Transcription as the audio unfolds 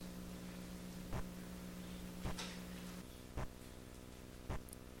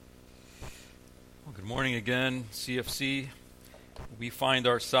Morning again, CFC. We find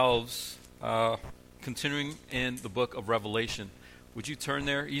ourselves continuing in the book of Revelation. Would you turn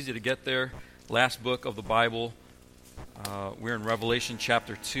there? Easy to get there. Last book of the Bible. We're in Revelation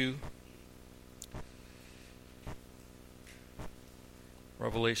chapter 2.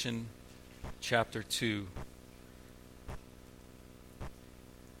 Revelation chapter 2.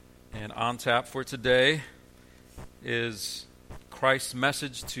 And on tap for today is Christ's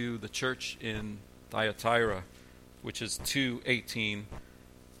message to the church in Thyatira, which is 2:18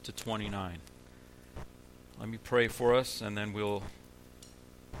 to 29. Let me pray for us, and then we'll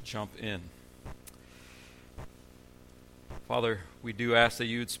jump in. Father, we do ask that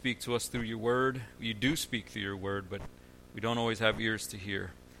you would speak to us through your word. You do speak through your word, but we don't always have ears to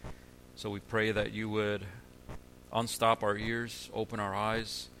hear. So we pray that you would unstop our ears, open our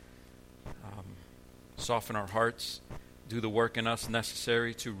eyes, soften our hearts, do the work in us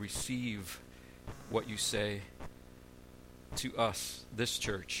necessary to receive what you say to us, this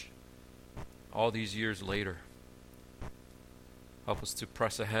church, all these years later. Help us to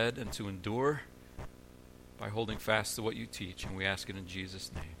press ahead and to endure by holding fast to what you teach, and we ask it in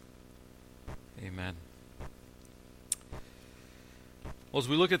Jesus' name. Amen. Well, as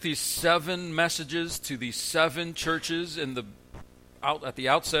we look at these 7 messages to these 7 churches at the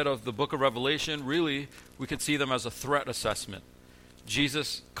outset of the book of Revelation, really, we could see them as a threat assessment.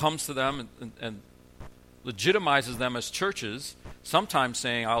 Jesus comes to them and legitimizes them as churches, sometimes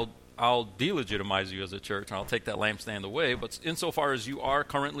saying, I'll delegitimize you as a church, and I'll take that lampstand away. But insofar as you are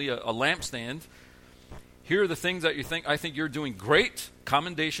currently a lampstand, here are the things that I think you're doing great,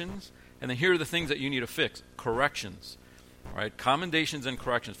 commendations, and then here are the things that you need to fix, corrections. Right? Commendations and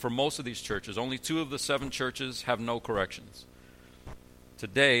corrections. For most of these churches, only 2 of the 7 churches have no corrections.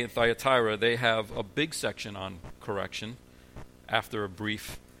 Today in Thyatira, they have a big section on correction after a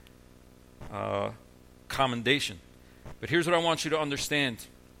brief commendation. But here's what I want you to understand,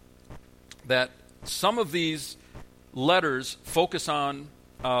 that some of these letters focus on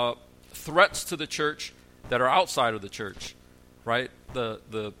threats to the church that are outside of the church, right?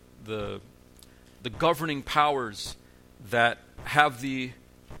 The governing powers that have the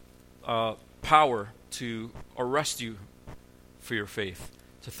power to arrest you for your faith,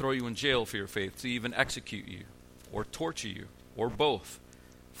 to throw you in jail for your faith, to even execute you or torture you, or both,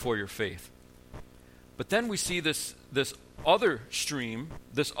 for your faith. But then we see this other stream,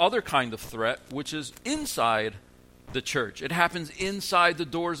 this other kind of threat, which is inside the church. It happens inside the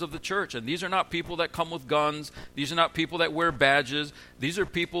doors of the church. And these are not people that come with guns. These are not people that wear badges. These are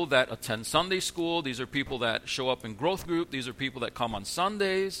people that attend Sunday school. These are people that show up in growth group. These are people that come on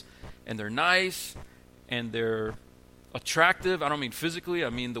Sundays, and they're nice, and they're attractive. I don't mean physically. I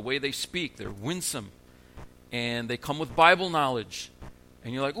mean the way they speak. They're winsome. And they come with Bible knowledge.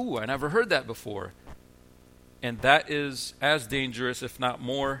 And you're like, ooh, I never heard that before. And that is as dangerous, if not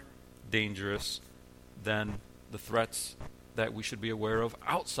more dangerous, than the threats that we should be aware of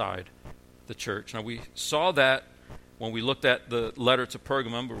outside the church. Now, we saw that when we looked at the letter to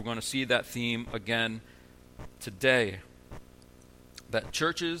Pergamum, but we're going to see that theme again today. That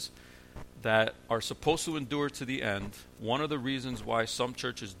churches that are supposed to endure to the end, one of the reasons why some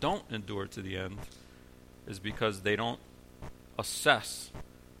churches don't endure to the end is because they don't assess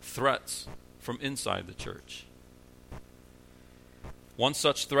threats from inside the church. One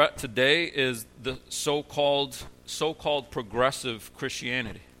such threat today is the so-called progressive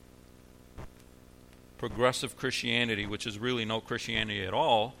Christianity. Progressive Christianity, which is really no Christianity at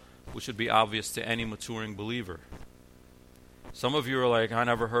all, which should be obvious to any maturing believer. Some of you are like, I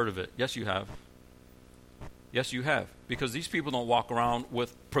never heard of it. Yes, you have. Yes, you have. Because these people don't walk around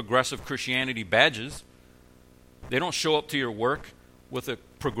with progressive Christianity badges. They don't show up to your work with a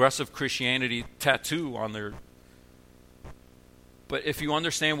progressive Christianity tattoo on their... But if you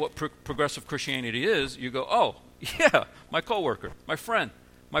understand what progressive Christianity is, you go, oh, yeah, my coworker, my friend,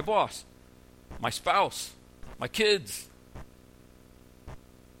 my boss, my spouse, my kids.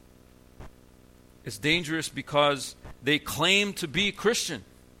 It's dangerous because they claim to be Christian.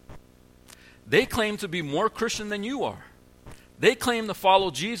 They claim to be more Christian than you are. They claim to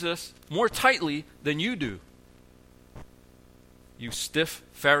follow Jesus more tightly than you do. You stiff,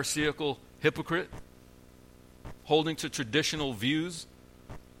 Pharisaical hypocrite, holding to traditional views,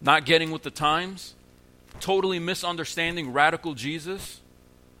 not getting with the times, totally misunderstanding radical Jesus.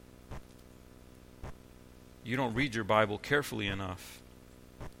 You don't read your Bible carefully enough.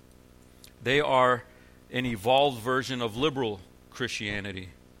 They are an evolved version of liberal Christianity.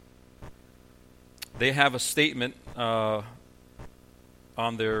 They have a statement on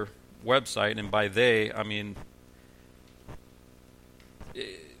their website, and by they, I mean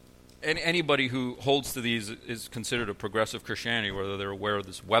anybody who holds to these is considered a progressive Christianity, whether they're aware of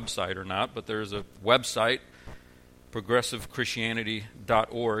this website or not. But there's a website,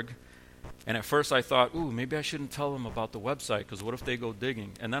 progressivechristianity.org. And at first I thought, maybe I shouldn't tell them about the website, because what if they go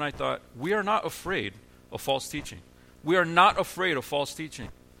digging? And then I thought, we are not afraid of false teaching. We are not afraid of false teaching.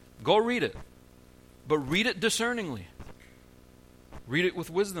 Go read it. But read it discerningly. Read it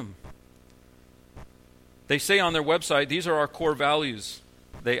with wisdom. They say on their website, these are our core values.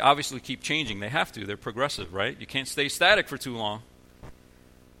 They obviously keep changing. They have to. They're progressive, right? You can't stay static for too long.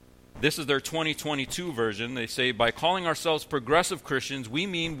 This is their 2022 version. They say, by calling ourselves progressive Christians, we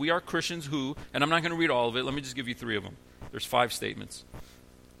mean we are Christians who, and I'm not going to read all of it. Let me just give you 3 of them. There's 5 statements.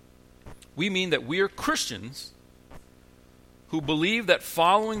 We mean that we are Christians who believe that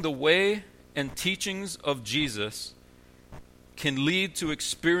following the way and teachings of Jesus can lead to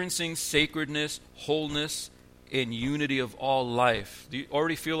experiencing sacredness, wholeness, and unity of all life. Do you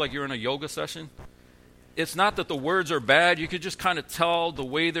already feel like you're in a yoga session? It's not that the words are bad. You could just kind of tell the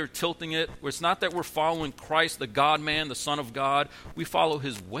way they're tilting it. It's not that we're following Christ, the God-man, the Son of God. We follow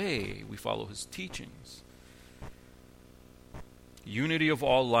his way. We follow his teachings. Unity of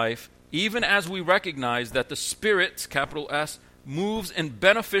all life, even as we recognize that the Spirit, capital S, moves in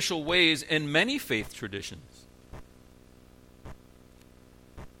beneficial ways in many faith traditions.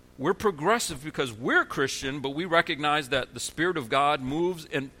 We're progressive because we're Christian, but we recognize that the Spirit of God moves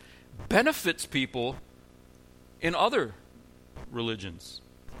and benefits people in other religions.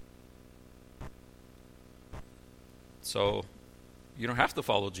 So you don't have to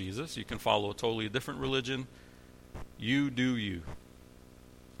follow Jesus. You can follow a totally different religion. You do you.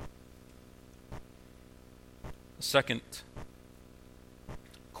 Second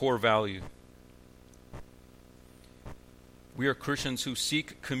core value. We are Christians who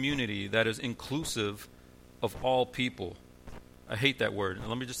seek community that is inclusive of all people. I hate that word.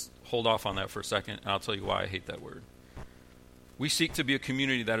 Let me just hold off on that for a second, and I'll tell you why I hate that word. We seek to be a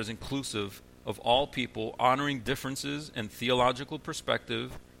community that is inclusive of all people, honoring differences in theological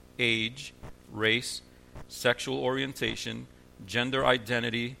perspective, age, race, sexual orientation, gender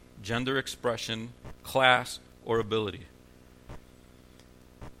identity, gender expression, class, or ability.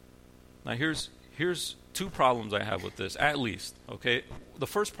 Now here's 2 problems I have with this, at least. Okay, the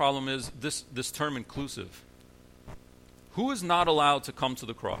first problem is this term inclusive. Who is not allowed to come to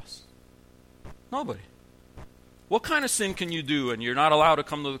the cross? Nobody. What kind of sin can you do and you're not allowed to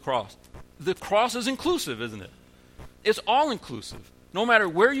come to the cross? The cross is inclusive, isn't it? It's all inclusive. No matter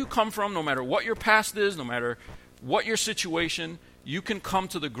where you come from, no matter what your past is, no matter what your situation, you can come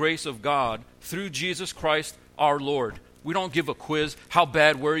to the grace of God through Jesus Christ our Lord. We don't give a quiz. How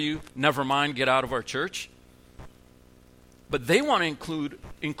bad were you? Never mind, get out of our church. But they want to include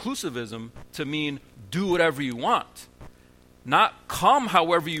inclusivism to mean do whatever you want. Not come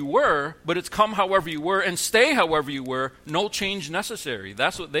however you were, but it's come however you were and stay however you were, no change necessary.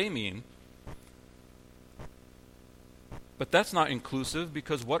 That's what they mean. But that's not inclusive,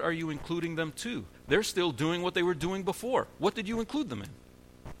 because what are you including them to? They're still doing what they were doing before. What did you include them in?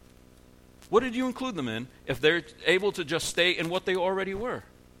 What did you include them in if they're able to just stay in what they already were?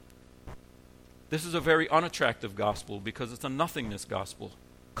 This is a very unattractive gospel because it's a nothingness gospel.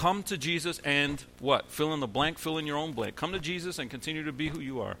 Come to Jesus and what? Fill in the blank, fill in your own blank. Come to Jesus and continue to be who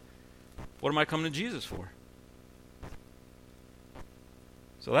you are. What am I coming to Jesus for?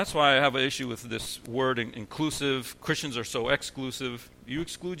 So that's why I have an issue with this word inclusive. Christians are so exclusive. You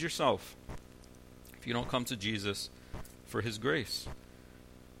exclude yourself if you don't come to Jesus for his grace.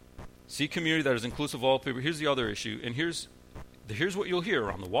 See community that is inclusive of all people. Here's the other issue, and here's what you'll hear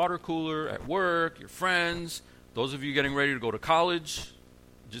around the water cooler, at work, your friends, those of you getting ready to go to college.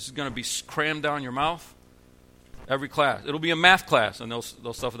 This is going to be crammed down your mouth. Every class. It'll be a math class, and they'll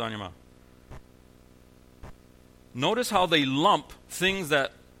stuff it down your mouth. Notice how they lump things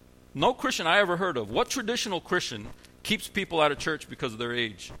that no Christian I ever heard of. What traditional Christian keeps people out of church because of their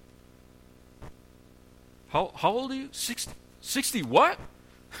age? How old are you? 60? 60 what?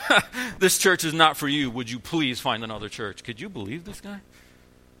 This church is not for you. Would you please find another church? Could you believe this guy?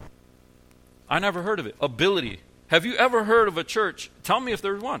 I never heard of it. Ability. Have you ever heard of a church? Tell me if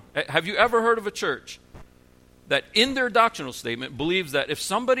there's one. Have you ever heard of a church that in their doctrinal statement believes that if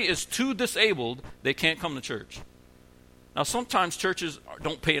somebody is too disabled, they can't come to church? Now, sometimes churches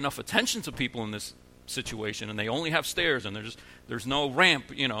don't pay enough attention to people in this situation, and they only have stairs, and there's no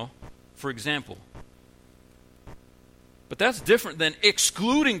ramp, for example. But that's different than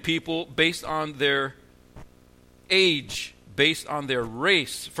excluding people based on their age, based on their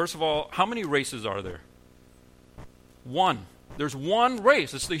race. First of all, how many races are there? One. There's one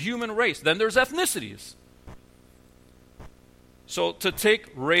race. It's the human race. Then there's ethnicities. So to take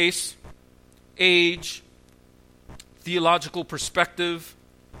race, age, theological perspective,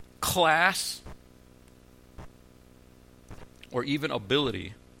 class, or even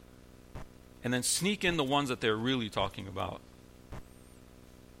ability, and then sneak in the ones that they're really talking about,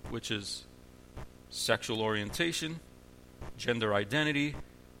 which is sexual orientation, gender identity,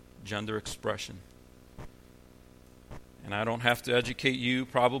 gender expression. And I don't have to educate you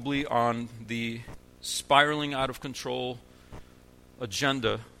probably on the spiraling out of control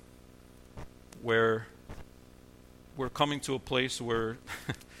agenda where we're coming to a place where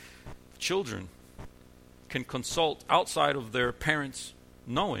children can consult outside of their parents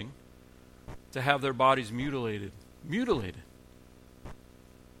knowing to have their bodies mutilated.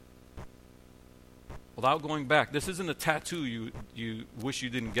 Without going back. This isn't a tattoo you wish you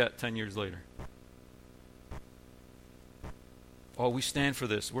didn't get 10 years later. Oh, we stand for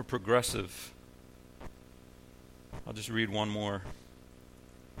this. We're progressive. I'll just read one more.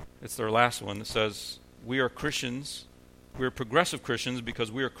 It's their last one. It says, we are Christians. We are progressive Christians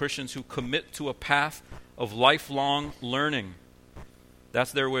because we are Christians who commit to a path of lifelong learning.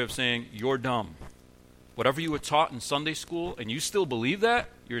 That's their way of saying, you're dumb. Whatever you were taught in Sunday school and you still believe that,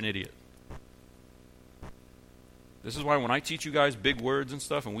 you're an idiot. This is why when I teach you guys big words and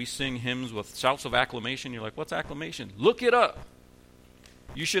stuff and we sing hymns with shouts of acclamation, you're like, what's acclamation? Look it up.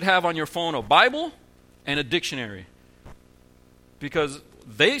 You should have on your phone a Bible and a dictionary. Because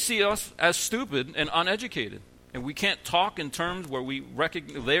they see us as stupid and uneducated. And we can't talk in terms where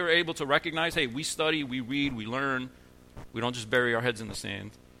they're able to recognize, hey, we study, we read, we learn. We don't just bury our heads in the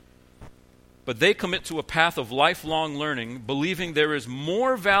sand. But they commit to a path of lifelong learning, believing there is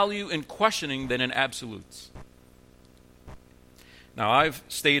more value in questioning than in absolutes. Now, I've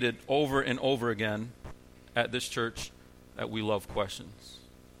stated over and over again at this church that we love questions.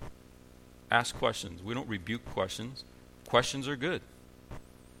 Ask questions. We don't rebuke questions. Questions are good.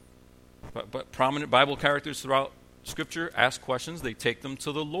 But prominent Bible characters throughout Scripture ask questions. They take them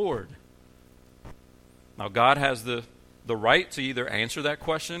to the Lord. Now, God has the right to either answer that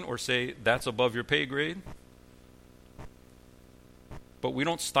question or say, that's above your pay grade. But we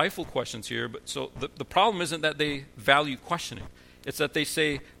don't stifle questions here. But so the problem isn't that they value questioning. It's that they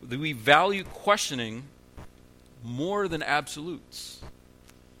say that we value questioning more than absolutes.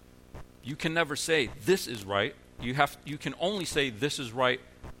 You can never say, this is right. You can only say, this is right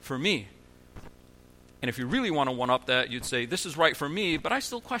for me. And if you really want to one-up that, you'd say, this is right for me, but I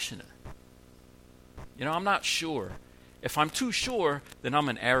still question it. You know, I'm not sure. If I'm too sure, then I'm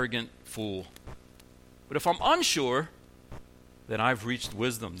an arrogant fool. But if I'm unsure, then I've reached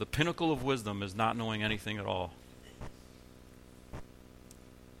wisdom. The pinnacle of wisdom is not knowing anything at all.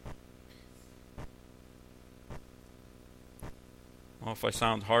 Well, if I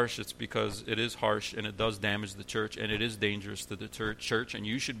sound harsh, it's because it is harsh and it does damage the church and it is dangerous to the church, and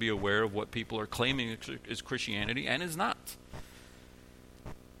you should be aware of what people are claiming is Christianity and is not.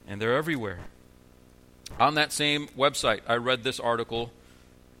 And they're everywhere. On that same website, I read this article,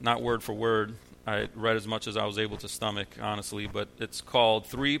 not word for word. I read as much as I was able to stomach, honestly, but it's called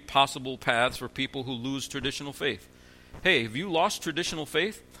 3 Possible Paths for People Who Lose Traditional Faith. Hey, have you lost traditional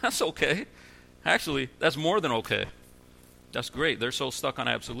faith? That's okay. Actually, that's more than okay. That's great. They're so stuck on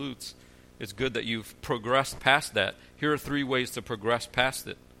absolutes. It's good that you've progressed past that. Here are 3 ways to progress past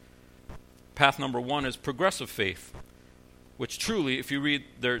it. Path number 1 is progressive faith, which truly, if you read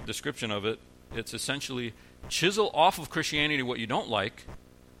their description of it, it's essentially chisel off of Christianity what you don't like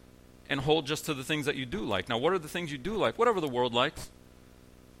and hold just to the things that you do like. Now, what are the things you do like? Whatever the world likes.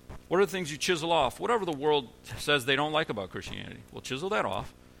 What are the things you chisel off? Whatever the world says they don't like about Christianity. Well, chisel that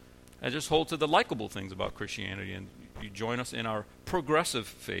off and just hold to the likable things about Christianity, and you join us in our progressive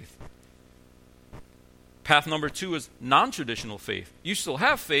faith. Path number 2 is non-traditional faith. You still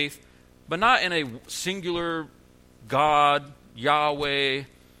have faith, but not in a singular God, Yahweh,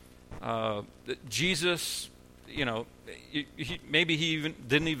 Jesus. You know, maybe he even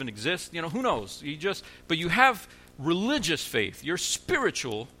didn't even exist. You know, who knows? But you have religious faith. You're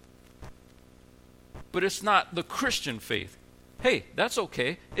spiritual, but it's not the Christian faith. Hey, that's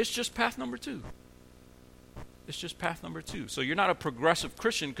okay. It's just path number 2. It's just path number 2. So you're not a progressive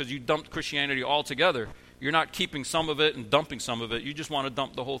Christian because you dumped Christianity altogether. You're not keeping some of it and dumping some of it. You just want to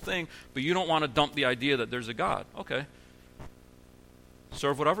dump the whole thing, but you don't want to dump the idea that there's a God. Okay.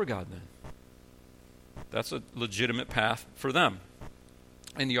 Serve whatever God then. That's a legitimate path for them.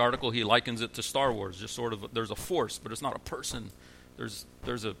 In the article, he likens it to Star Wars. Just sort of, there's a force, but it's not a person. There's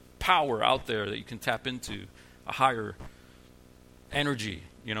a power out there that you can tap into, a higher energy,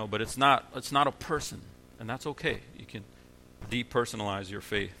 you know, but it's not a person, and that's okay. You can depersonalize your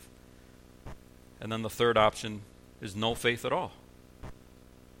faith. And then the third option is no faith at all.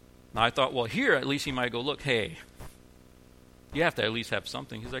 Now I thought, well, here at least he might go, look, hey, you have to at least have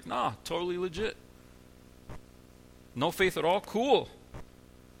something. He's like, nah, totally legit. No faith at all? Cool.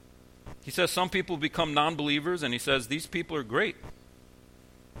 He says some people become non-believers, and he says these people are great.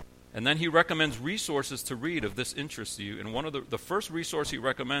 And then he recommends resources to read if this interests you. And one of the first resource he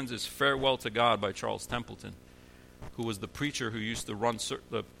recommends is Farewell to God by Charles Templeton, who was the preacher who used to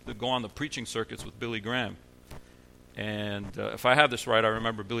go on the preaching circuits with Billy Graham. And if I have this right, I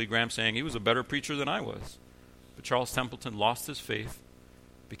remember Billy Graham saying he was a better preacher than I was. But Charles Templeton lost his faith,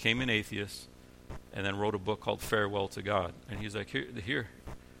 became an atheist, and then wrote a book called Farewell to God. And he's like, here,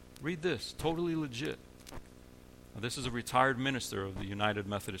 read this, totally legit. Now, this is a retired minister of the United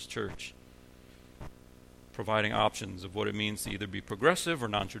Methodist Church, providing options of what it means to either be progressive or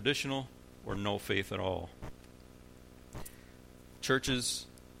non-traditional or no faith at all. Churches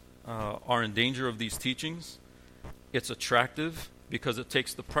are in danger of these teachings. It's attractive because it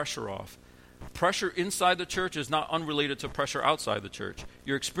takes the pressure off. Pressure inside the church is not unrelated to pressure outside the church.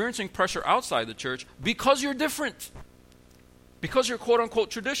 You're experiencing pressure outside the church because you're different, because you're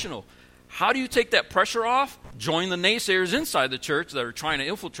quote-unquote traditional. How do you take that pressure off? Join the naysayers inside the church that are trying to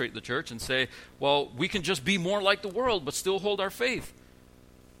infiltrate the church and say, well, we can just be more like the world but still hold our faith.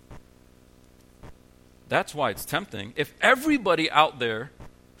 That's why it's tempting. If everybody out there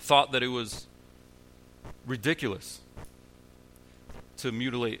thought that it was ridiculous to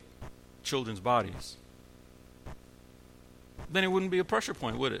mutilate children's bodies, then it wouldn't be a pressure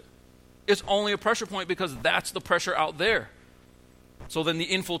point, would it? It's only a pressure point because that's the pressure out there. So then the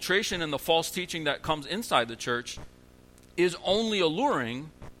infiltration and the false teaching that comes inside the church is only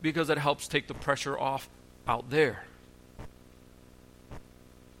alluring because it helps take the pressure off out there.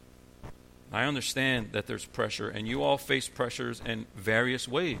 I understand that there's pressure, and you all face pressures in various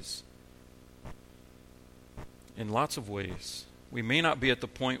ways. In lots of ways. We may not be at the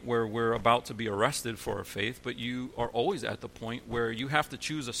point where we're about to be arrested for our faith, but you are always at the point where you have to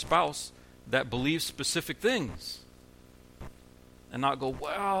choose a spouse that believes specific things. And not go,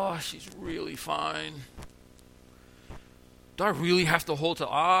 well, she's really fine. Do I really have to hold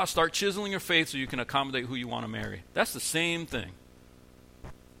to, start chiseling your faith so you can accommodate who you want to marry? That's the same thing.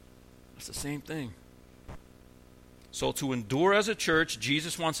 That's the same thing. So to endure as a church,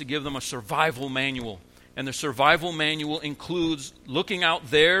 Jesus wants to give them a survival manual. And the survival manual includes looking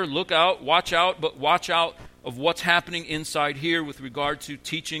out there, look out, watch out, but watch out of what's happening inside here with regard to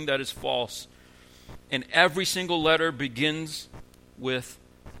teaching that is false. And every single letter begins with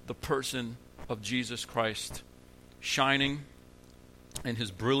the person of Jesus Christ, shining in his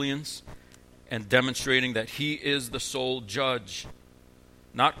brilliance and demonstrating that he is the sole judge.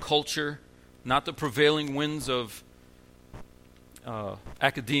 Not culture, not the prevailing winds of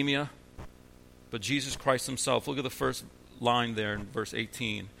academia, but Jesus Christ himself. Look at the first line there in verse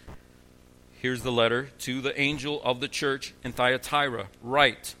 18. Here's the letter to the angel of the church in Thyatira.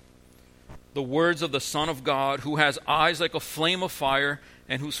 Write the words of the Son of God, who has eyes like a flame of fire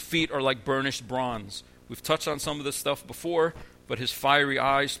and whose feet are like burnished bronze. We've touched on some of this stuff before, but his fiery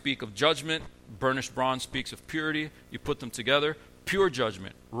eyes speak of judgment. Burnished bronze speaks of purity. You put them together. Pure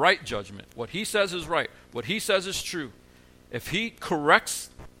judgment, right judgment. What he says is right. What he says is true. If he corrects,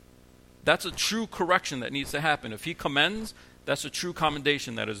 that's a true correction that needs to happen. If he commends, that's a true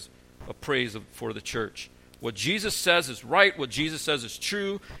commendation that is a praise for the church. What Jesus says is right. What Jesus says is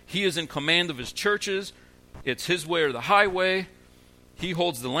true. He is in command of his churches. It's his way or the highway. He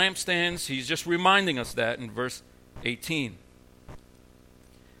holds the lampstands. He's just reminding us that in verse 18.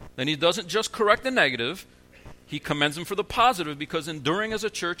 Then he doesn't just correct the negative. He commends them for the positive, because enduring as a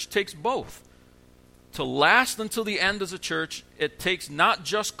church takes both. To last until the end as a church, it takes not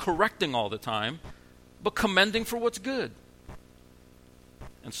just correcting all the time, but commending for what's good.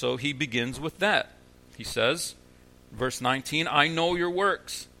 And so he begins with that. He says, verse 19, I know your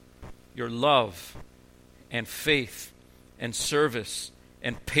works, your love and faith and service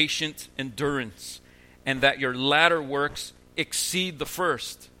and patient endurance, and that your latter works exceed the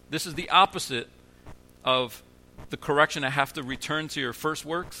first. This is the opposite of the correction that have to return to your first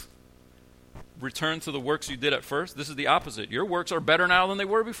works. Return to the works you did at first. This is the opposite. Your works are better now than they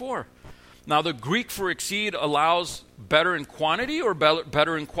were before. Now, the Greek for exceed allows better in quantity or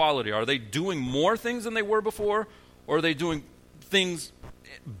better in quality. Are they doing more things than they were before, or are they doing things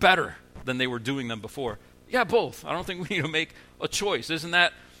better than they were doing them before? Yeah, both. I don't think we need to make a choice. Isn't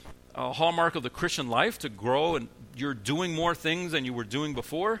that a hallmark of the Christian life, to grow and you're doing more things than you were doing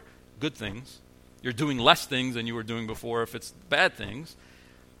before? Good things. You're doing less things than you were doing before if it's bad things.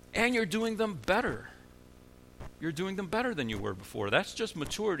 And you're doing them better. You're doing them better than you were before. That's just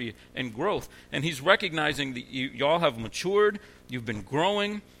maturity and growth. And he's recognizing that you all have matured, you've been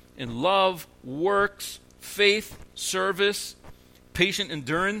growing in love, works, faith, service, patient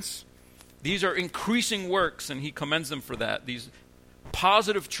endurance. These are increasing works, and he commends them for that. These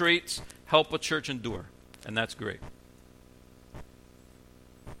positive traits help a church endure, and that's great.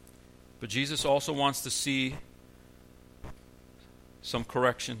 But Jesus also wants to see some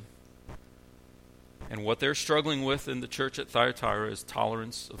correction. And what they're struggling with in the church at Thyatira is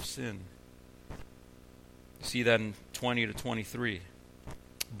tolerance of sin. You see that in 20 to 23.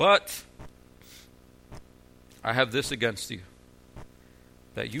 But I have this against you,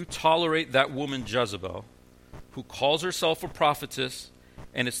 that you tolerate that woman Jezebel, who calls herself a prophetess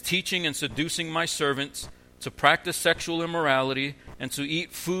and is teaching and seducing my servants to practice sexual immorality and to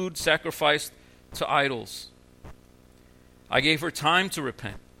eat food sacrificed to idols. I gave her time to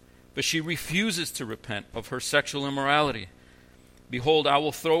repent, but she refuses to repent of her sexual immorality. Behold, I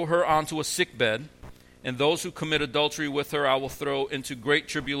will throw her onto a sickbed, and those who commit adultery with her I will throw into great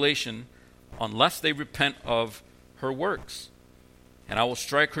tribulation, unless they repent of her works. And I will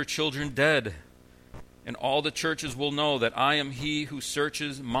strike her children dead, and all the churches will know that I am he who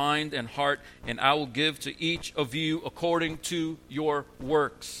searches mind and heart, and I will give to each of you according to your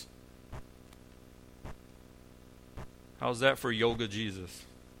works. How's that for yoga Jesus?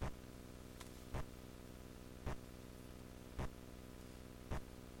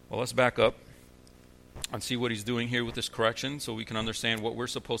 Well, let's back up and see what he's doing here with this correction so we can understand what we're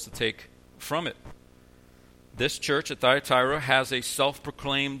supposed to take from it. This church at Thyatira has a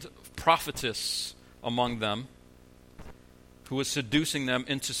self-proclaimed prophetess among them who is seducing them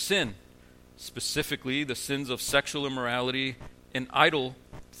into sin, specifically the sins of sexual immorality and idol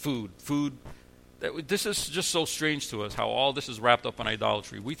food. This is just so strange to us, how all this is wrapped up in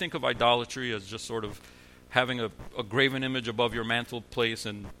idolatry. We think of idolatry as just sort of having a graven image above your mantle place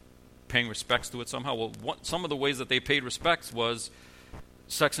and paying respects to it somehow. Well, some of the ways that they paid respects was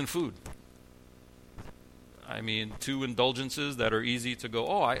sex and food. I mean, two indulgences that are easy to go,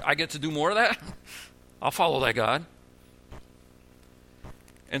 oh, I get to do more of that? I'll follow that God.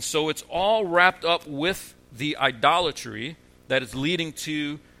 And so it's all wrapped up with the idolatry that is leading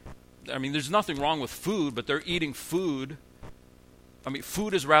to, I mean, there's nothing wrong with food, but they're eating food. I mean,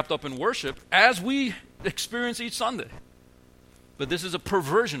 food is wrapped up in worship as we experience each Sunday. But this is a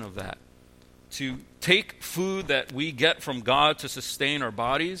perversion of that. To take food that we get from God to sustain our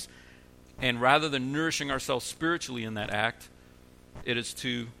bodies, and rather than nourishing ourselves spiritually in that act, it is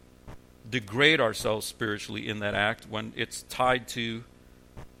to degrade ourselves spiritually in that act when it's tied to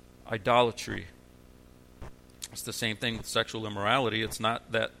idolatry. It's the same thing with sexual immorality. It's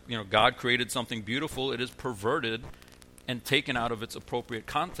not that, God created something beautiful. It is perverted and taken out of its appropriate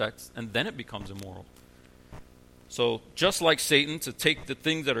context, and then it becomes immoral. So just like Satan, to take the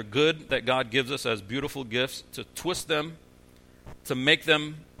things that are good that God gives us as beautiful gifts, to twist them, to make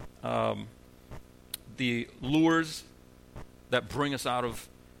them the lures that bring us out of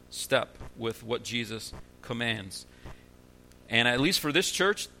step with what Jesus commands. And at least for this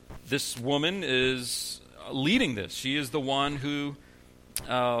church, this woman is leading this. She is the one who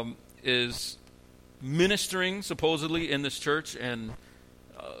is ministering supposedly in this church, and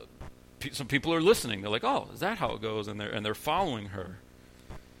some people are listening. They're like, oh, is that how it goes? And they're following her.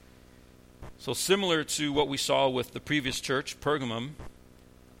 So similar to what we saw with the previous church, Pergamum,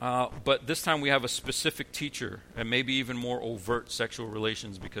 but this time we have a specific teacher, and maybe even more overt sexual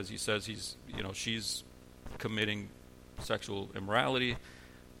relations, because he says she's committing sexual immorality.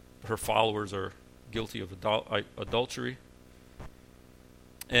 Her followers are guilty of adultery.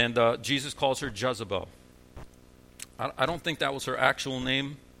 And Jesus calls her Jezebel. I don't think that was her actual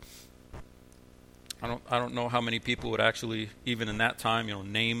name. I don't know how many people would actually, even in that time,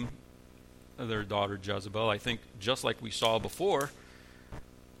 name their daughter Jezebel. I think just like we saw before,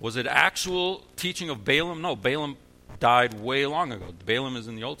 was it actual teaching of Balaam? No, Balaam died way long ago. Balaam is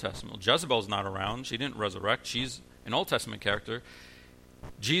in the Old Testament. Jezebel's not around. She didn't resurrect. She's an Old Testament character.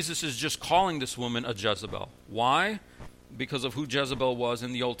 Jesus is just calling this woman a Jezebel. Why? Because of who Jezebel was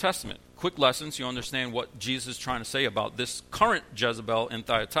in the Old Testament. Quick lesson so you understand what Jesus is trying to say about this current Jezebel in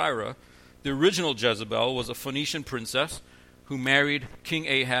Thyatira. The original Jezebel was a Phoenician princess who married King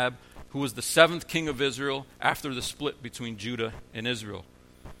Ahab, who was the 7th king of Israel after the split between Judah and Israel.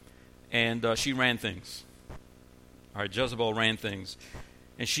 And she ran things. All right, Jezebel ran things.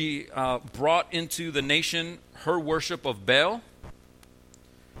 And she brought into the nation her worship of Baal,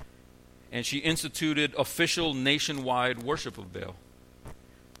 and she instituted official nationwide worship of Baal.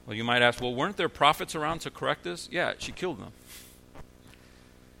 Well, you might ask, well, weren't there prophets around to correct this? Yeah, she killed them.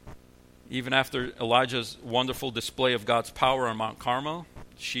 Even after Elijah's wonderful display of God's power on Mount Carmel,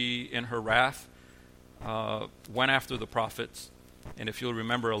 she, in her wrath, went after the prophets And if you'll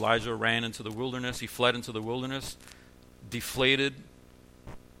remember, Elijah ran into the wilderness. He fled into the wilderness, deflated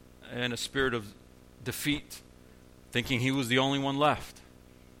in a spirit of defeat, thinking he was the only one left.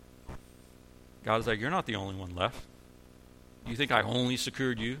 God is like, you're not the only one left. You think I only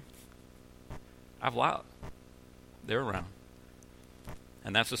secured you? I've allowed. They're around.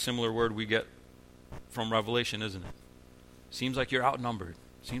 And that's a similar word we get from Revelation, isn't it? Seems like you're outnumbered.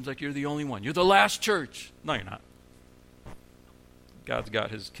 Seems like you're the only one. You're the last church. No, you're not. God's got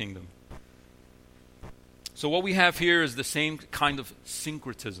his kingdom. So what we have here is the same kind of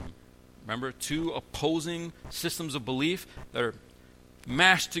syncretism. Remember, two opposing systems of belief that are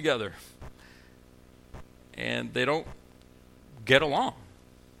mashed together. And they don't get along.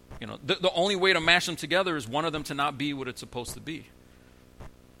 You know, the only way to mash them together is one of them to not be what it's supposed to be.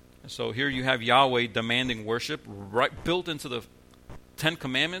 And so here you have Yahweh demanding worship, right, built into the 10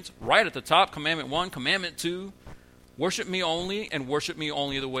 Commandments, right at the top, Commandment 1, Commandment 2, worship me only, and worship me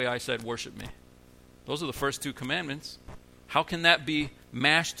only the way I said worship me. Those are the first 2 commandments. How can that be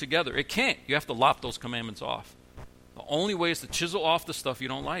mashed together? It can't. You have to lop those commandments off. The only way is to chisel off the stuff you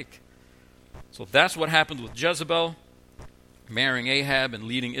don't like. So that's what happened with Jezebel, marrying Ahab and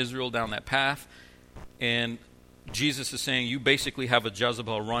leading Israel down that path. And Jesus is saying, you basically have a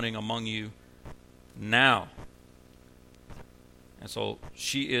Jezebel running among you now. And so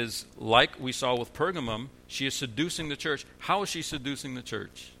she is, like we saw with Pergamum, she is seducing the church. How is she seducing the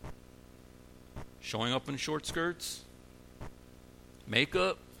church? Showing up in short skirts,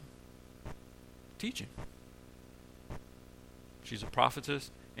 makeup, teaching. She's a prophetess,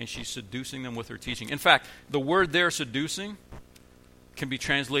 and she's seducing them with her teaching. In fact, the word there, seducing, can be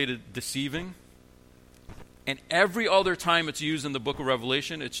translated deceiving. And every other time it's used in the book of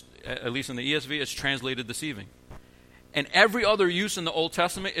Revelation, it's, at least in the ESV, it's translated deceiving. And every other use in the Old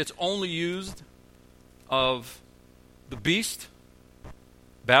Testament, it's only used of the beast,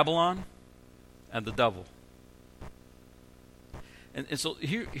 Babylon, and the devil. And so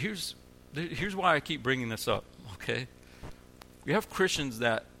here's why I keep bringing this up, okay? We have Christians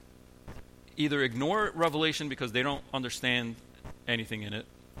that either ignore Revelation because they don't understand anything in it.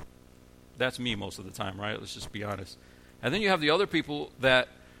 That's me most of the time, right? Let's just be honest. And then you have the other people that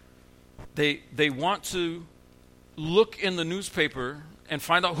they want to look in the newspaper and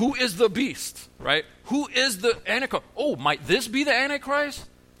find out who is the beast, right? Who is the Antichrist? Oh, might this be the Antichrist?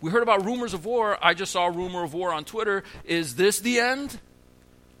 We heard about rumors of war. I just saw a rumor of war on Twitter. Is this the end?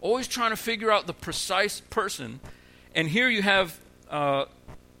 Always trying to figure out the precise person. And here you have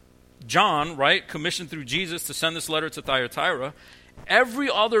John, right, commissioned through Jesus to send this letter to Thyatira. Every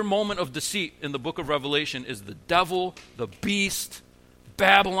other moment of deceit in the book of Revelation is the devil, the beast,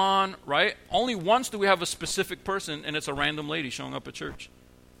 Babylon, right? Only once do we have a specific person, and it's a random lady showing up at church,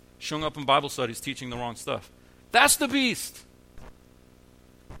 showing up in Bible studies, teaching the wrong stuff. That's the beast.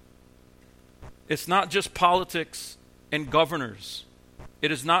 It's not just politics and governors.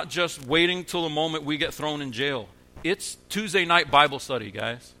 It is not just waiting till the moment we get thrown in jail. It's Tuesday night Bible study,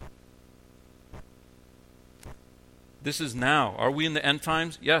 guys. This is now. Are we in the end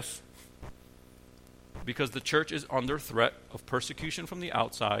times? Yes. Because the church is under threat of persecution from the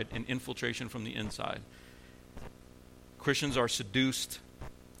outside and infiltration from the inside. Christians are seduced,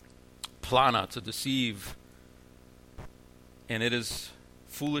 plana, to deceive. And it is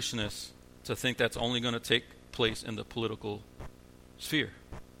foolishness to think that's only going to take place in the political sphere.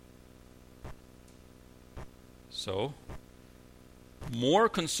 So,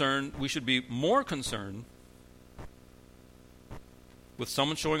 we should be more concerned with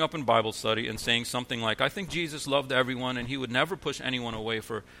someone showing up in Bible study and saying something like, I think Jesus loved everyone and he would never push anyone away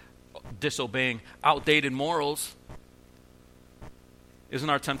for disobeying outdated morals. Isn't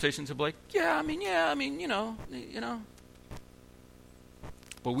our temptation to be like, you know.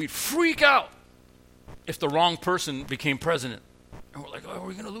 But we'd freak out if the wrong person became president. And we're like, oh, are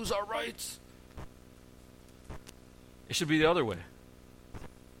we going to lose our rights? It should be the other way.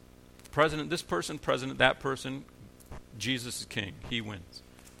 President this person, president that person, Jesus is king. He wins.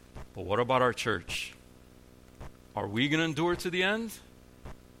 But what about our church? Are we going to endure to the end?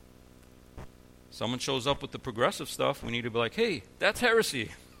 Someone shows up with the progressive stuff, we need to be like, hey, that's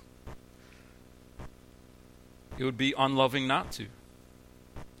heresy. It would be unloving not to.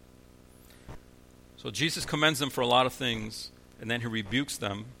 So Jesus commends them for a lot of things, and then he rebukes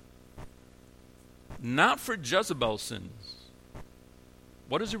them. Not for Jezebel's sins.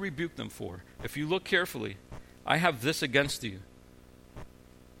 What does he rebuke them for? If you look carefully, I have this against you.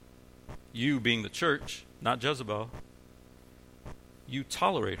 You being the church, not Jezebel. You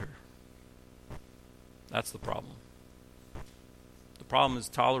tolerate her. That's the problem. The problem is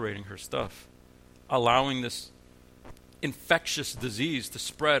tolerating her stuff. Allowing this infectious disease to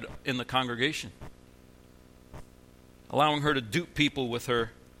spread in the congregation. Allowing her to dupe people with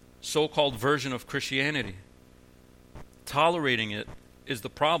her so-called version of Christianity. Tolerating it is the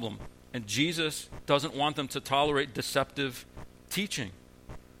problem. And Jesus doesn't want them to tolerate deceptive teaching.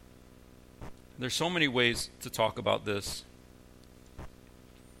 There's so many ways to talk about this.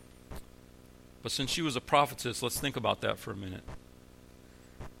 But since she was a prophetess, let's think about that for a minute.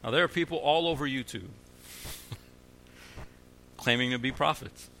 Now, there are people all over YouTube claiming to be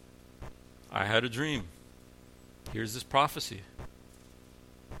prophets. I had a dream. Here's this prophecy.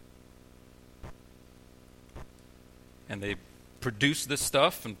 And they produce this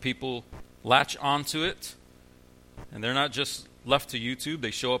stuff, and people latch onto it. And they're not just left to YouTube.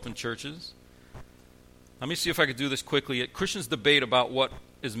 They show up in churches. Let me see if I could do this quickly. Christians debate about what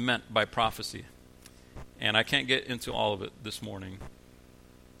is meant by prophecy. And I can't get into all of it this morning.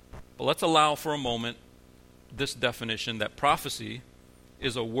 But let's allow for a moment this definition that prophecy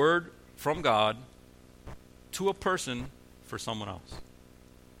is a word from God to a person for someone else.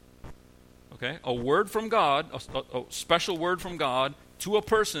 Okay? A word from God, a special word from God to a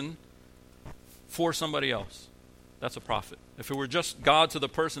person for somebody else. That's a prophet. If it were just God to the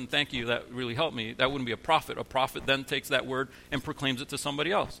person, thank you, that really helped me, that wouldn't be a prophet. A prophet then takes that word and proclaims it to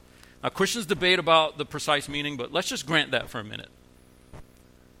somebody else. Now, Christians debate about the precise meaning, but let's just grant that for a minute.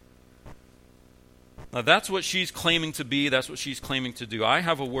 Now, that's what she's claiming to be. That's what she's claiming to do. I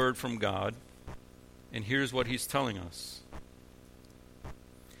have a word from God, and here's what he's telling us.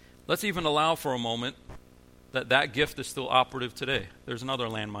 Let's even allow for a moment that gift is still operative today. There's another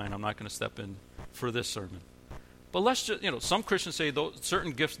landmine I'm not going to step in for this sermon. But let's just, some Christians say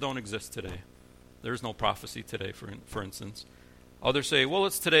certain gifts don't exist today. There's no prophecy today, for instance. Others say, well,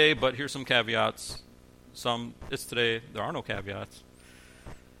 it's today, but here's some caveats. Some, it's today, there are no caveats.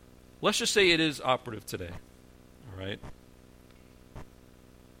 Let's just say it is operative today. All right?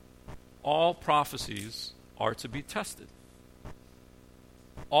 All prophecies are to be tested.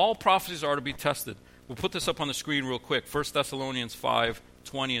 All prophecies are to be tested. We'll put this up on the screen real quick. 1 Thessalonians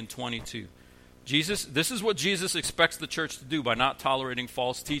 5:20 and 22. This is what Jesus expects the church to do by not tolerating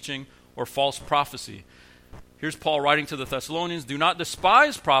false teaching or false prophecy. Here's Paul writing to the Thessalonians, do not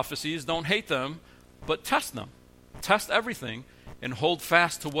despise prophecies, don't hate them, but test them. Test everything and hold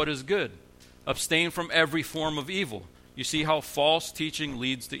fast to what is good. Abstain from every form of evil. You see how false teaching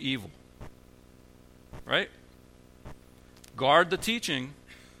leads to evil. Right? Guard the teaching,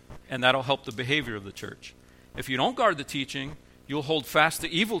 and that'll help the behavior of the church. If you don't guard the teaching, you'll hold fast to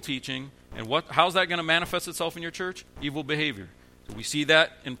evil teaching, and how's that going to manifest itself in your church? Evil behavior. So we see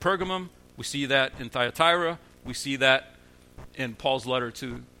that in Pergamum, we see that in Thyatira, we see that in Paul's letter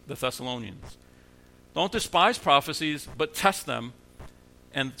to the Thessalonians. Don't despise prophecies, but test them.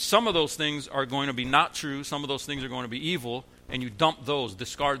 And some of those things are going to be not true, some of those things are going to be evil, and you dump those,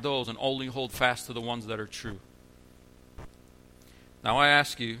 discard those, and only hold fast to the ones that are true. Now I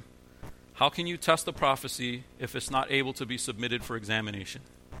ask you, how can you test a prophecy if it's not able to be submitted for examination?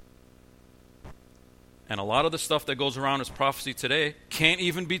 And a lot of the stuff that goes around as prophecy today can't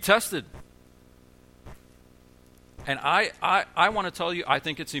even be tested. And I want to tell you, I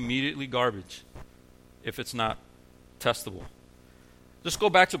think it's immediately garbage if it's not testable. Just go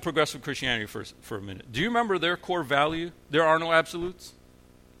back to progressive Christianity for a minute. Do you remember their core value? There are no absolutes.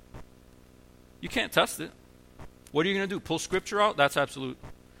 You can't test it. What are you going to do? Pull scripture out? That's absolute.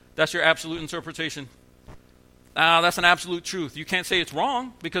 That's your absolute interpretation. That's an absolute truth. You can't say it's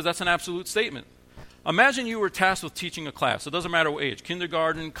wrong because that's an absolute statement. Imagine you were tasked with teaching a class. It doesn't matter what age.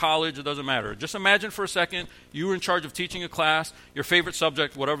 Kindergarten, college, it doesn't matter. Just imagine for a second you were in charge of teaching a class, your favorite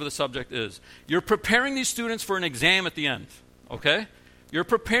subject, whatever the subject is. You're preparing these students for an exam at the end, okay? You're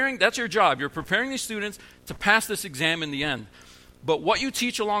preparing, that's your job. You're preparing these students to pass this exam in the end. But what you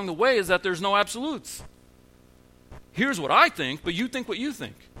teach along the way is that there's no absolutes. Here's what I think, but you think what you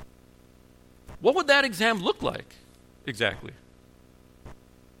think. What would that exam look like exactly?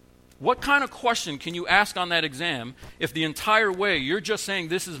 What kind of question can you ask on that exam if the entire way you're just saying,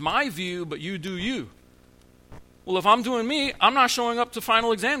 this is my view, but you do you? Well, if I'm doing me, I'm not showing up to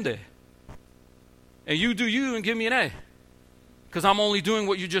final exam day. And you do you and give me an A. Because I'm only doing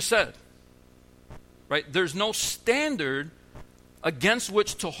what you just said. Right? There's no standard against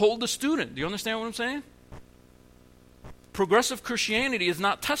which to hold the student. Do you understand what I'm saying? Progressive Christianity is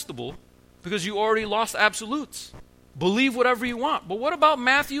not testable because you already lost absolutes. Believe whatever you want. But what about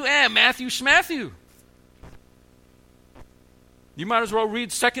Matthew? Matthew schmatthew. You might as well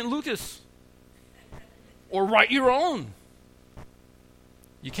read 2 Lucas. Or write your own.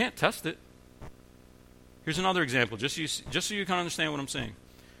 You can't test it. Here's another example, just so you can understand what I'm saying.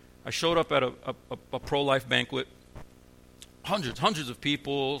 I showed up at a pro-life banquet hundreds of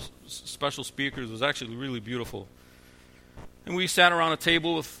people, special speakers. It was actually really beautiful. And we sat around a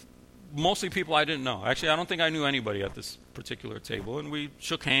table with mostly people I didn't know. Actually, I don't think I knew anybody at this particular table. And we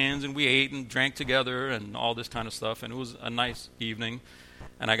shook hands and we ate and drank together and all this kind of stuff. And it was a nice evening.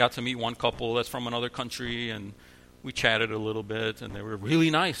 And I got to meet one couple that's from another country, and we chatted a little bit, and they were really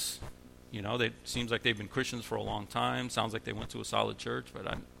nice. You know, it seems like they've been Christians for a long time. Sounds like they went to a solid church, but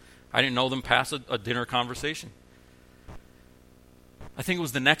I didn't know them past a dinner conversation. I think it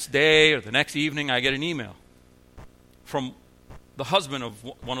was the next day or the next evening, I get an email from the husband of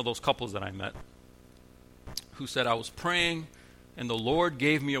one of those couples that I met, who said, I was praying and the Lord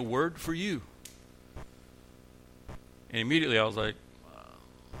gave me a word for you. And immediately I was like,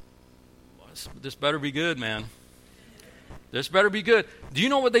 this better be good, man. This better be good. Do you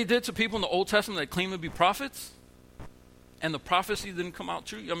know what they did to people in the Old Testament that claimed to be prophets? And the prophecy didn't come out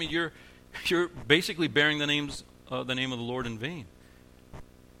true? I mean, you're basically bearing the name of the Lord in vain.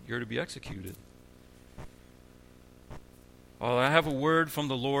 You're to be executed. Well, I have a word from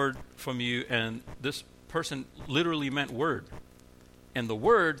the Lord from you, and this person literally meant word. And the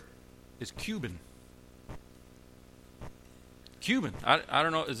word is Cuban. Cuban. I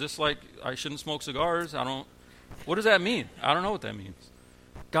don't know. Is this like I shouldn't smoke cigars? What does that mean? I don't know what that means.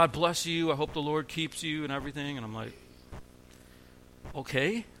 God bless you. I hope the Lord keeps you and everything. And I'm like,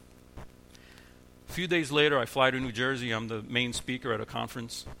 okay. A few days later, I fly to New Jersey. I'm the main speaker at a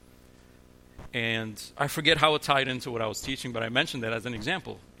conference. And I forget how it tied into what I was teaching, but I mentioned that as an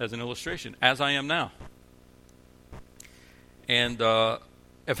example, as an illustration, as I am now. And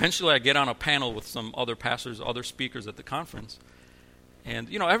eventually I get on a panel with some other pastors, other speakers at the conference. And,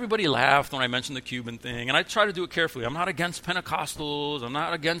 you know, everybody laughed when I mentioned the Cuban thing. And I try to do it carefully. I'm not against Pentecostals. I'm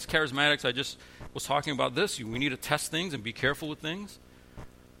not against charismatics. I just was talking about this. We need to test things and be careful with things.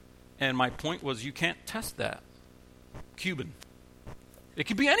 And my point was, you can't test that. Cuban. It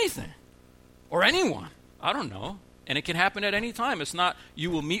could be anything. Or anyone. I don't know. And it can happen at any time. It's not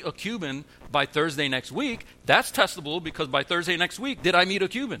you will meet a Cuban by Thursday next week. That's testable because by Thursday next week, did I meet a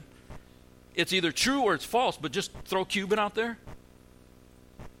Cuban? It's either true or it's false, but just throw Cuban out there.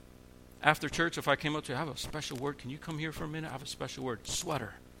 After church, if I came up to you, I have a special word. Can you come here for a minute? I have a special word.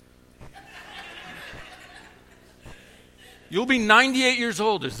 Sweater. You'll be 98 years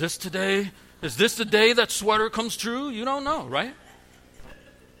old. Is this today? Is this the day that sweater comes true? You don't know, right?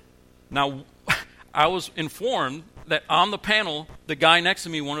 Now, I was informed that on the panel, the guy next to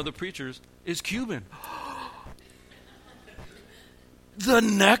me, one of the preachers, is Cuban. The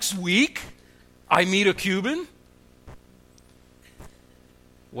next week, I meet a Cuban?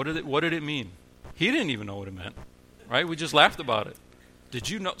 What did it mean? He didn't even know what it meant, right? We just laughed about it. Did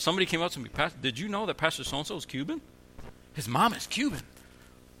you know? Somebody came up to me, did you know that Pastor so-and-so is Cuban? His mom is Cuban.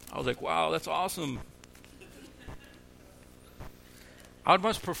 I was like, wow, that's awesome. I'd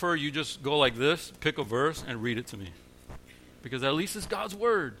much prefer you just go like this, pick a verse, and read it to me. Because at least it's God's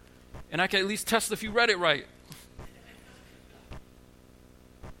word. And I can at least test if you read it right.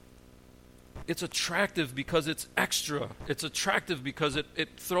 It's attractive because it's extra. It's attractive because it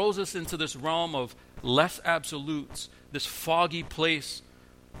throws us into this realm of less absolutes, this foggy place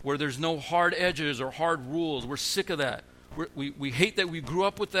where there's no hard edges or hard rules. We're sick of that. We hate that we grew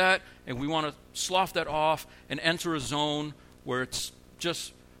up with that, and we want to slough that off and enter a zone where it's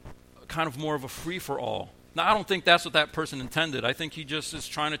just kind of more of a free-for-all. Now, I don't think that's what that person intended. I think he just is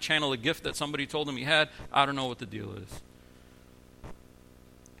trying to channel a gift that somebody told him he had. I don't know what the deal is.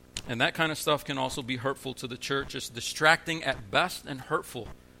 And that kind of stuff can also be hurtful to the church. It's distracting at best and hurtful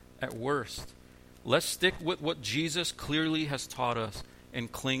at worst. Let's stick with what Jesus clearly has taught us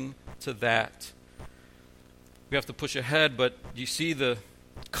and cling to that. We have to push ahead, but you see the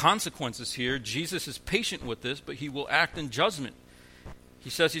consequences here. Jesus is patient with this, but he will act in judgment. He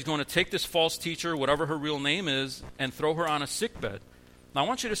says he's going to take this false teacher, whatever her real name is, and throw her on a sickbed. Now, I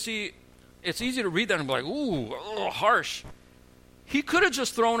want you to see, it's easy to read that and be like, ooh, harsh. He could have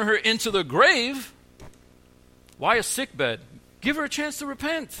just thrown her into the grave. Why a sickbed? Give her a chance to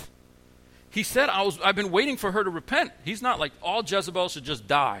repent. He said, I've been waiting for her to repent. He's not like all Jezebels should just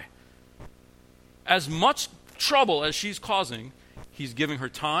die. As much trouble as she's causing, he's giving her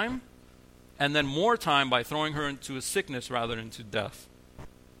time, and then more time by throwing her into a sickness rather than to death.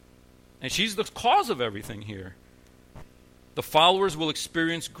 And she's the cause of everything here. The followers will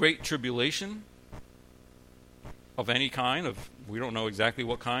experience great tribulation of any kind, we don't know exactly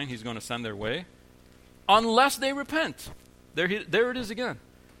what kind he's going to send their way, unless they repent. There it is again.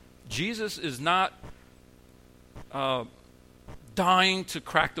 Jesus is not dying to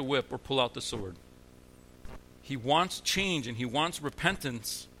crack the whip or pull out the sword. He wants change and he wants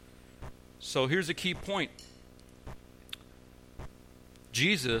repentance. So here's a key point.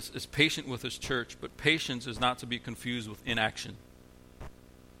 Jesus is patient with his church, but patience is not to be confused with inaction.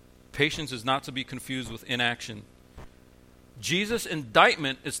 Patience is not to be confused with inaction. Jesus'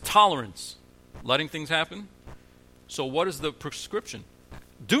 indictment is tolerance, letting things happen. So what is the prescription?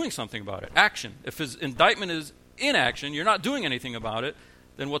 Doing something about it, action. If his indictment is inaction, you're not doing anything about it,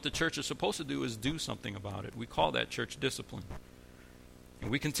 then what the church is supposed to do is do something about it. We call that church discipline. And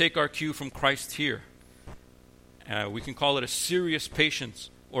we can take our cue from Christ here. We can call it a serious patience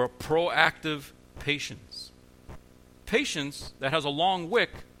or a proactive patience. Patience that has a long wick,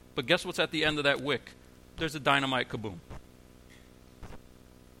 but guess what's at the end of that wick? There's a dynamite kaboom.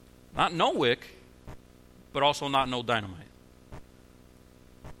 Not no wick, but also not no dynamite.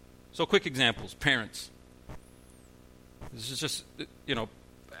 So quick examples. Parents. This is just,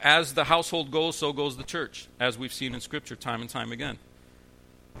 as the household goes, so goes the church, as we've seen in Scripture time and time again.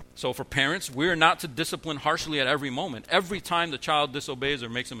 So for parents, we're not to discipline harshly at every moment. Every time the child disobeys or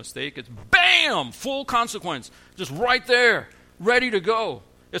makes a mistake, it's bam, full consequence, just right there, ready to go.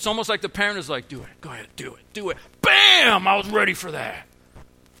 It's almost like the parent is like, do it, go ahead, do it. Bam, I was ready for that.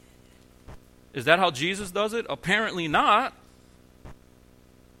 Is that how Jesus does it? Apparently not.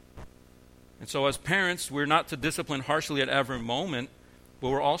 And so as parents, we're not to discipline harshly at every moment, but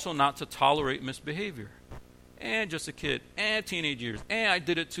we're also not to tolerate misbehavior. And just a kid, and teenage years, and I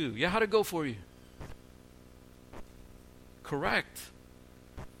did it too. Yeah, how'd it go for you? Correct.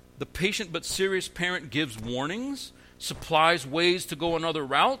 The patient but serious parent gives warnings, supplies ways to go another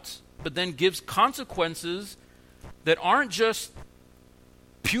route, but then gives consequences that aren't just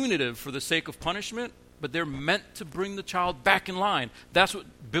punitive for the sake of punishment, but they're meant to bring the child back in line. That's what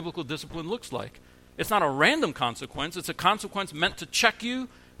biblical discipline looks like. It's not a random consequence. It's a consequence meant to check you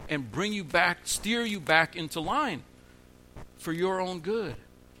and bring you back, steer you back into line for your own good.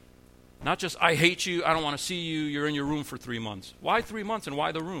 Not just, I hate you, I don't want to see you, you're in your room for 3 months. Why 3 months and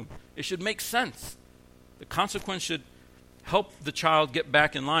why the room? It should make sense. The consequence should help the child get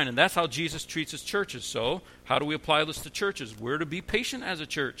back in line, and that's how Jesus treats his churches. So, how do we apply this to churches? We're to be patient as a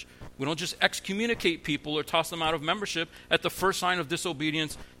church. We don't just excommunicate people or toss them out of membership at the first sign of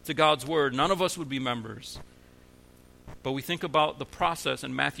disobedience to God's word. None of us would be members. But we think about the process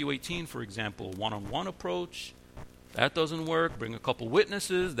in Matthew 18, for example, one-on-one approach. That doesn't work. Bring a couple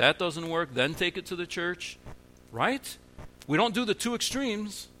witnesses. That doesn't work. Then take it to the church. Right? We don't do the two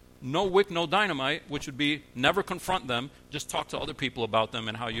extremes. No wick, no dynamite, which would be never confront them. Just talk to other people about them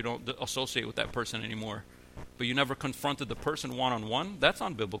and how you don't associate with that person anymore. But you never confronted the person one-on-one. That's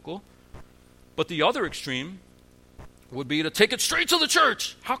unbiblical. But the other extreme would be to take it straight to the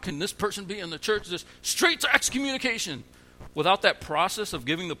church. How can this person be in the church? Just straight to excommunication without that process of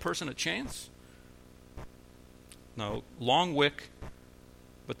giving the person a chance? No, long wick,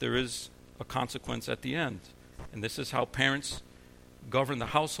 but there is a consequence at the end. And this is how parents govern the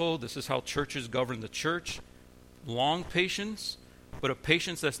household. This is how churches govern the church. Long patience, but a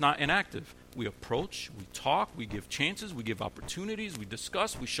patience that's not inactive. We approach, we talk, we give chances, we give opportunities, we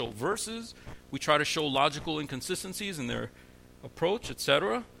discuss, we show verses, we try to show logical inconsistencies in their approach,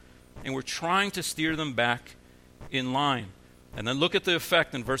 etc. And we're trying to steer them back in line. And then look at the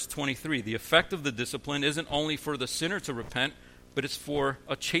effect in verse 23. The effect of the discipline isn't only for the sinner to repent, but it's for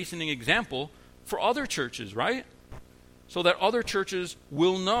a chastening example for other churches, right? So that other churches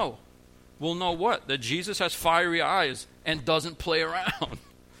will know. Will know what? That Jesus has fiery eyes and doesn't play around.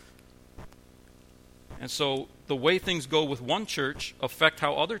 And so the way things go with one church affect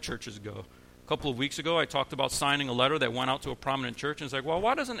how other churches go. A couple of weeks ago, I talked about signing a letter that went out to a prominent church. And it's like, well,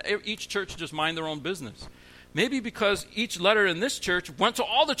 why doesn't each church just mind their own business? Maybe because each letter in this church went to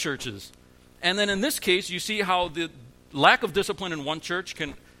all the churches. And then in this case, you see how the lack of discipline in one church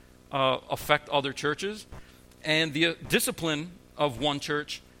can affect other churches. And the discipline of one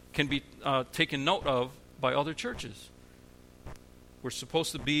church can be taken note of by other churches. We're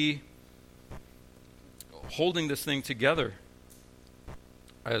supposed to be holding this thing together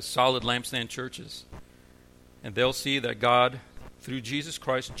as solid lampstand churches. And they'll see that God, through Jesus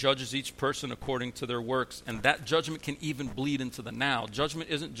Christ, judges each person according to their works. And that judgment can even bleed into the now. Judgment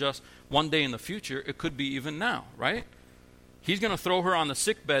isn't just one day in the future. It could be even now, right? He's going to throw her on the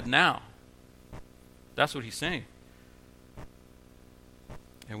sick bed now. That's what he's saying.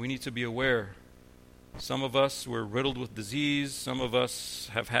 And we need to be aware. Some of us were riddled with disease. Some of us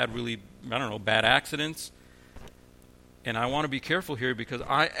have had really, bad accidents. And I want to be careful here because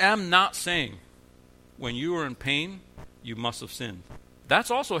I am not saying when you are in pain, you must have sinned. That's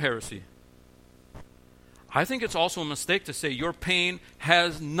also heresy. I think it's also a mistake to say your pain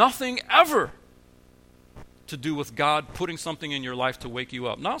has nothing ever to do with God putting something in your life to wake you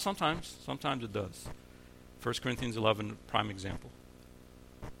up. No, sometimes it does. 1 Corinthians 11, prime example.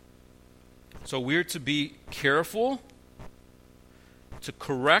 So we're to be careful to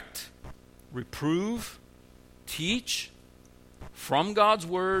correct, reprove, teach from God's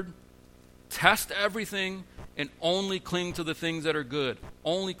word, test everything, and only cling to the things that are good.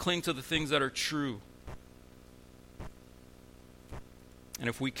 Only cling to the things that are true. And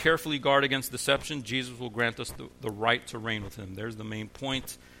if we carefully guard against deception, Jesus will grant us the right to reign with him. There's the main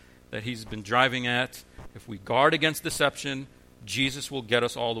point that he's been driving at. If we guard against deception, Jesus will get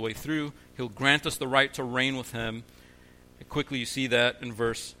us all the way through. He'll grant us the right to reign with him. And quickly you see that in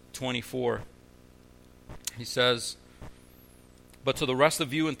verse 24. He says, "But to the rest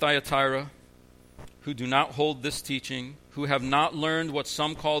of you in Thyatira, who do not hold this teaching, who have not learned what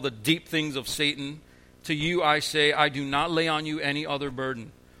some call the deep things of Satan, to you I say, I do not lay on you any other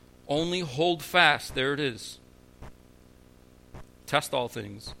burden. Only hold fast," there it is. "Test all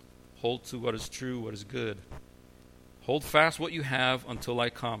things. Hold to what is true, what is good. Hold fast what you have until I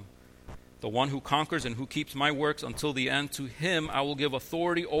come. The one who conquers and who keeps my works until the end, to him I will give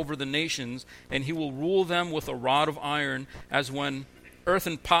authority over the nations, and he will rule them with a rod of iron, as when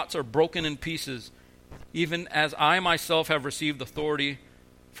earthen pots are broken in pieces, even as I myself have received authority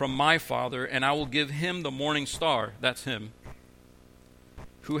from my Father, and I will give him the morning star," that's him.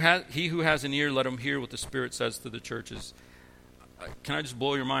 He who has an ear, let him hear what the Spirit says to the churches. Can I just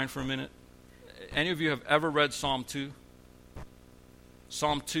blow your mind for a minute? Any of you have ever read Psalm 2?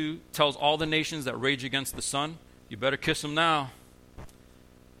 Psalm 2 tells all the nations that rage against the sun, you better kiss him now,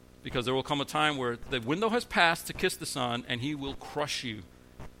 because there will come a time where the window has passed to kiss the sun, and he will crush you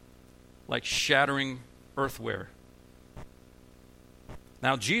like shattering earthware.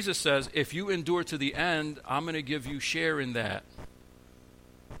 Now Jesus says, if you endure to the end, I'm going to give you share in that.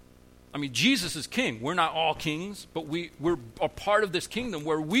 I mean, Jesus is king. We're not all kings, but we're a part of this kingdom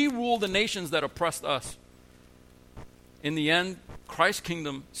where we rule the nations that oppressed us. In the end, Christ's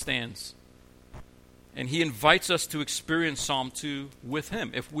kingdom stands. And he invites us to experience Psalm 2 with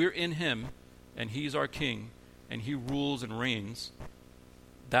him. If we're in him and he's our king and he rules and reigns,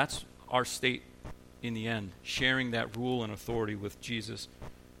 that's our state in the end, sharing that rule and authority with Jesus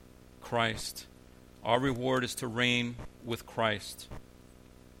Christ. Our reward is to reign with Christ.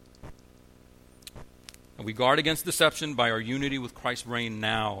 And we guard against deception by our unity with Christ's reign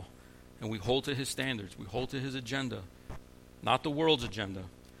now. And we hold to his standards. We hold to his agenda, not the world's agenda.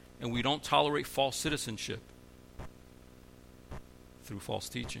 And we don't tolerate false citizenship through false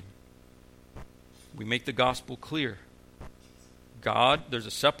teaching. We make the gospel clear. God, there's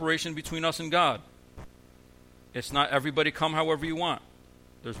a separation between us and God. It's not everybody come however you want.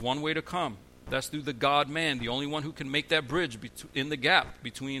 There's one way to come. That's through the God-man, the only one who can make that bridge in the gap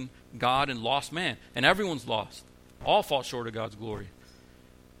between God and lost man. And everyone's lost. All fall short of God's glory.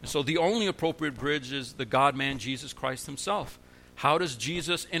 And so the only appropriate bridge is the God-man, Jesus Christ himself. How does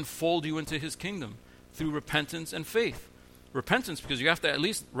Jesus enfold you into his kingdom? Through repentance and faith. Repentance, because you have to at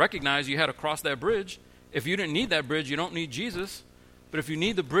least recognize you had to cross that bridge. If you didn't need that bridge, you don't need Jesus. But if you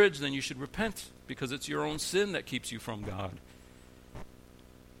need the bridge, then you should repent, because it's your own sin that keeps you from God.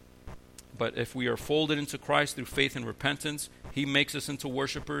 But if we are folded into Christ through faith and repentance, he makes us into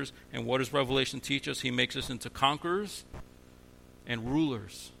worshipers. And what does Revelation teach us? He makes us into conquerors and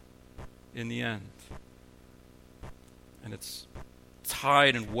rulers in the end. And it's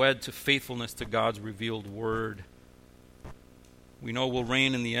tied and wed to faithfulness to God's revealed word. We know we'll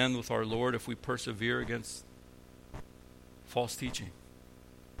reign in the end with our Lord if we persevere against false teaching.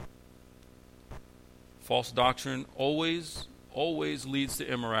 False doctrine always leads to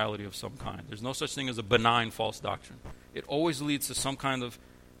immorality of some kind. There's no such thing as a benign false doctrine. It always leads to some kind of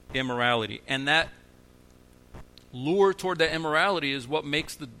immorality. And that lure toward that immorality is what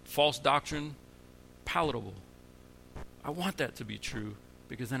makes the false doctrine palatable. I want that to be true,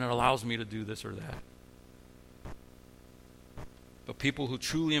 because then it allows me to do this or that. But people who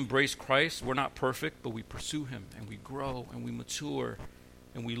truly embrace Christ, we're not perfect, but we pursue him, and we grow, and we mature,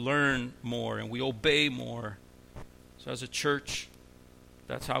 and we learn more, and we obey more. So as a church,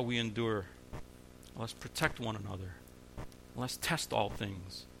 that's how we endure. Let's protect one another. Let's test all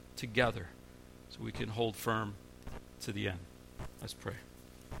things together so we can hold firm to the end. Let's pray.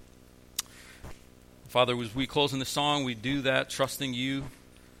 Father, as we close in the song, we do that trusting you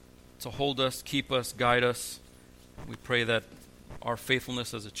to hold us, keep us, guide us. We pray that our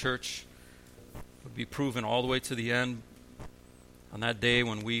faithfulness as a church would be proven all the way to the end. On that day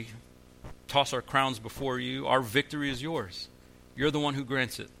when we toss our crowns before you, our victory is yours. You're the one who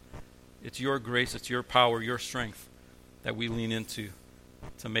grants it. It's your grace, it's your power, your strength that we lean into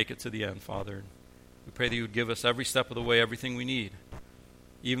to make it to the end, Father. We pray that you would give us every step of the way, everything we need,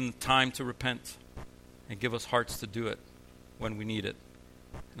 even the time to repent, and give us hearts to do it when we need it.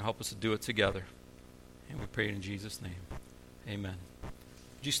 and help us to do it together. And we pray it in Jesus' name. Amen.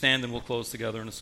 Would you stand and we'll close together in a